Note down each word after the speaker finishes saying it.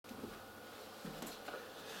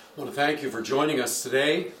I want to thank you for joining us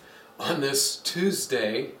today on this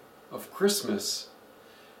Tuesday of Christmas.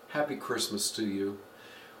 Happy Christmas to you.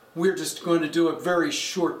 We're just going to do a very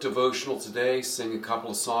short devotional today, sing a couple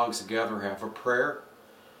of songs together, have a prayer.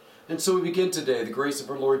 And so we begin today. The grace of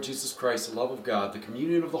our Lord Jesus Christ, the love of God, the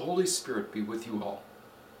communion of the Holy Spirit be with you all.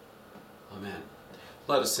 Amen.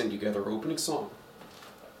 Let us sing together our opening song.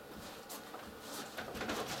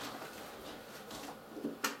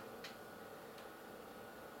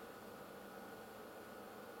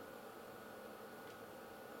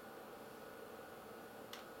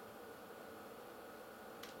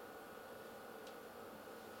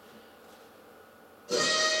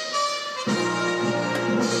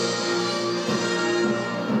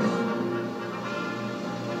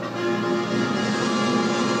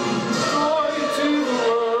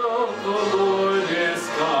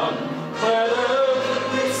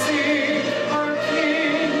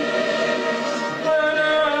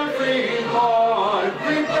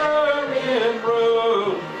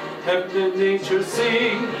 Nature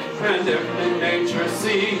sing, and heaven and nature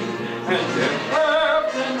sing, and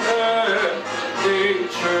heaven and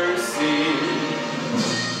nature sing.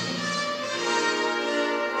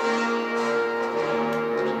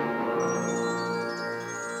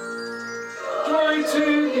 Joy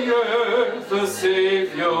to the earth, the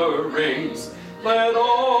Savior reigns. Let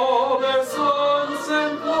all their songs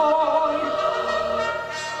employ,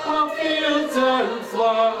 while fields and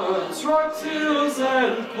floods, rocks, hills,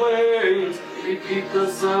 and plains repeat the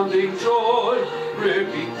sounding joy,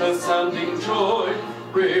 repeat the sounding joy,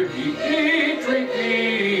 repeat,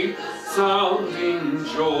 repeat, sounding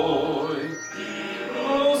joy.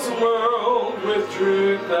 Fills the world with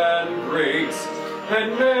truth and grace,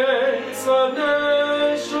 and makes the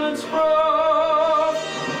nations proud.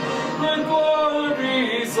 The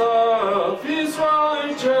glories of His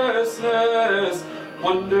righteousness,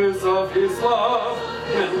 wonders of His love,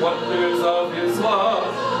 and wonders of His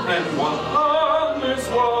love, and wonders of His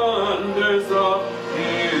love.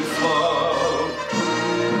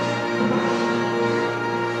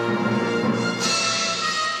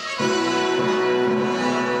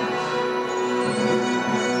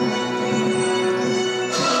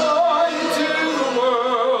 Joy to the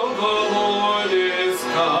world, the Lord is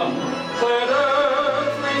come. Let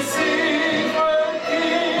earth receive her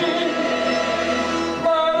King.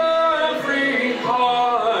 Let every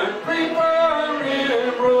heart prepare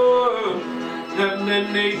Him room. Heaven and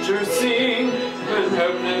nature sing, and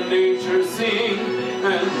heaven and nature sing,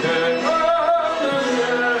 and heaven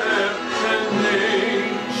and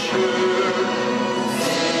nature sing.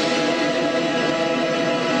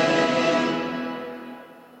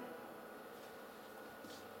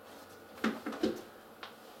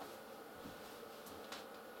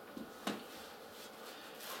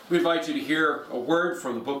 We invite you to hear a word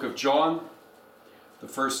from the book of John, the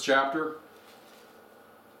first chapter.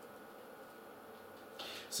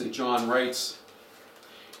 St. John writes,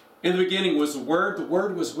 "In the beginning was the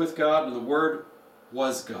Word was with God, and the Word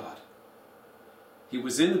was God. He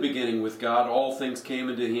was in the beginning with God. All things came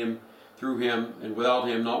into Him through Him, and without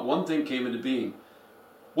Him not one thing came into being.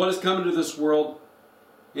 What has come into this world,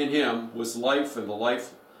 in Him was life, and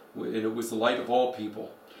it was the light of all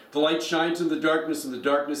people. The light shines in the darkness, and the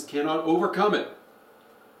darkness cannot overcome it.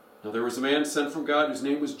 Now there was a man sent from God whose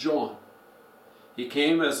name was John. He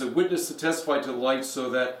came as a witness to testify to the light, so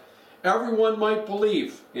that everyone might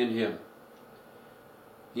believe in him.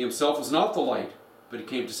 He himself was not the light, but he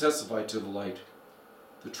came to testify to the light.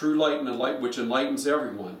 The true light, and the light which enlightens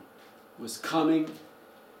everyone, was coming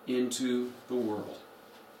into the world."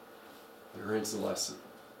 There ends the lesson.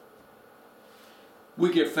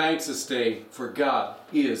 We give thanks this day, for God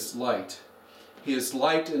is light. His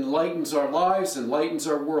light enlightens our lives, enlightens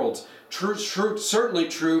our worlds. Certainly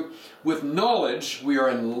true with knowledge. We are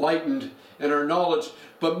enlightened in our knowledge,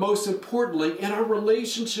 but most importantly, in our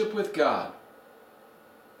relationship with God.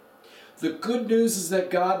 The good news is that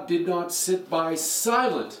God did not sit by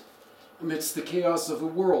silent amidst the chaos of the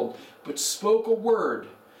world, but spoke a word.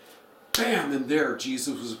 Bam! And there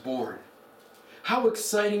Jesus was born. How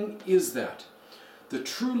exciting is that? The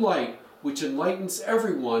true light which enlightens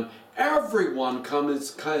everyone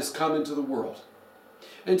has come into the world.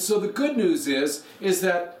 And so the good news is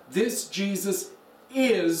that this Jesus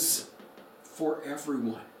is for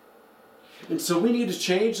everyone. And so we need to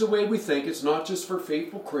change the way we think. It's not just for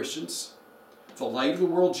faithful Christians. The light of the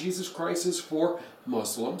world, Jesus Christ, is for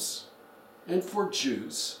Muslims and for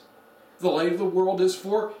Jews. The light of the world is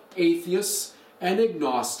for atheists and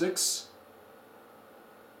agnostics.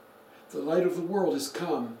 The light of the world has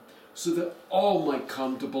come so that all might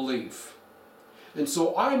come to believe. And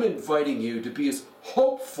so I'm inviting you to be as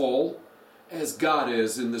hopeful as God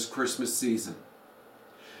is in this Christmas season.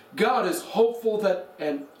 God is hopeful that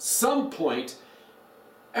at some point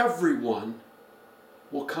everyone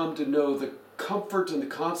will come to know the comfort and the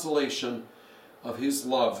consolation of His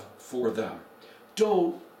love for them.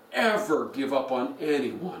 Don't ever give up on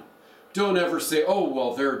anyone. Don't ever say, oh,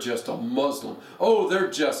 well, they're just a Muslim. Oh,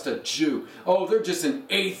 they're just a Jew. Oh, they're just an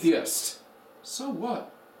atheist. So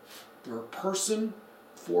what? They're a person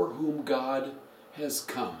for whom God has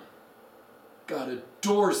come. God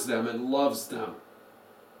adores them and loves them.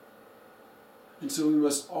 And so we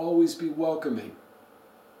must always be welcoming,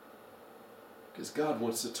 because God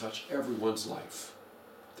wants to touch everyone's life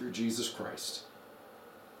through Jesus Christ.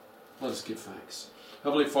 Let us give thanks.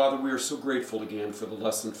 Heavenly Father, we are so grateful again for the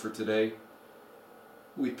lesson for today.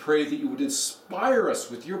 We pray that you would inspire us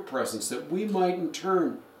with your presence, that we might in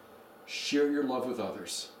turn share your love with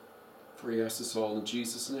others. For we ask this all in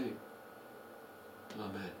Jesus' name.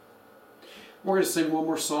 Amen. We're going to sing one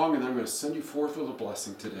more song, and then I'm going to send you forth with a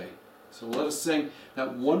blessing today. So let us sing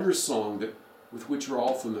that wondrous song with which we're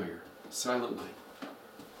all familiar, Silent Night.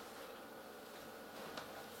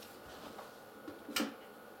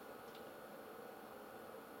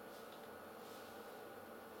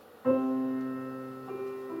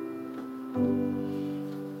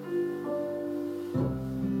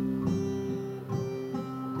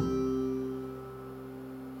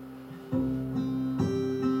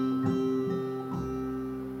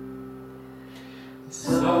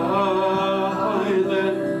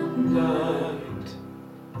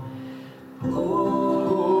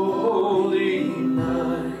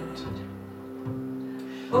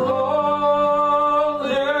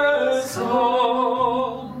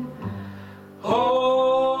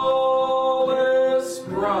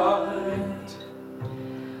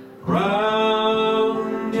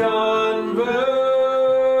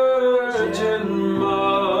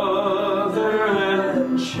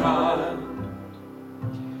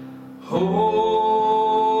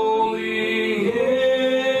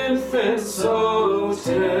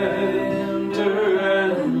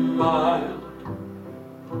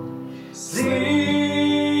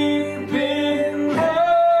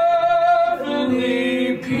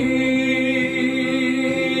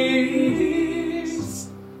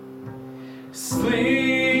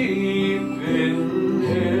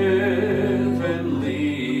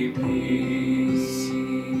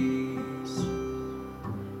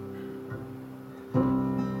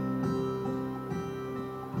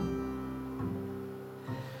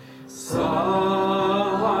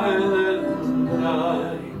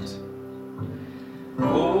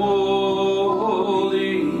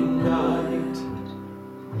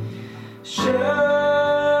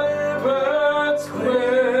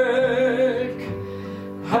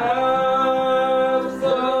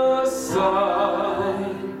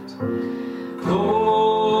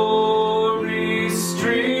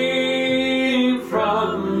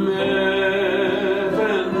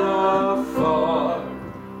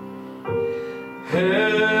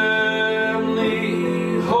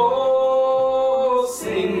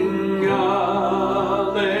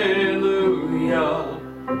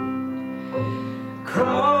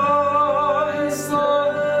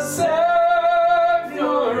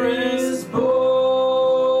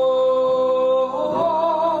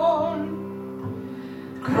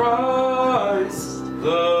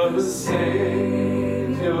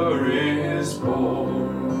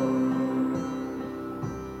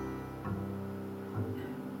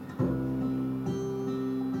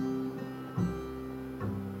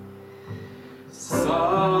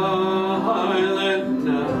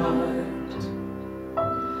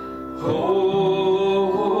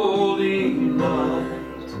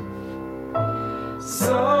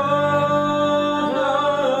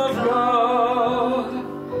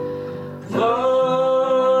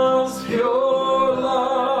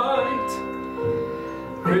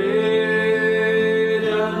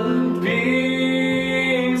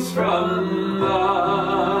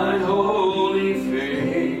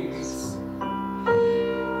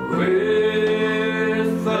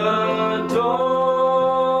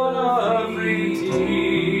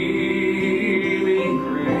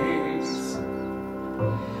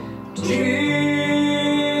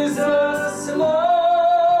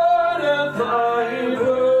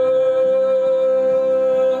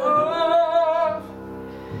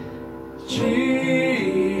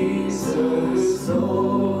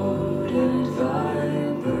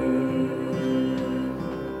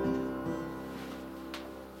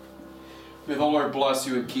 May the Lord bless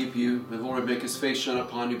you and keep you. May the Lord make His face shine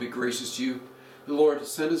upon you, be gracious to you. The Lord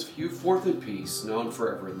send you forth in peace, now and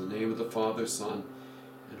forever, in the name of the Father, Son,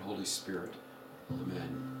 and Holy Spirit.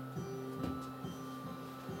 Amen.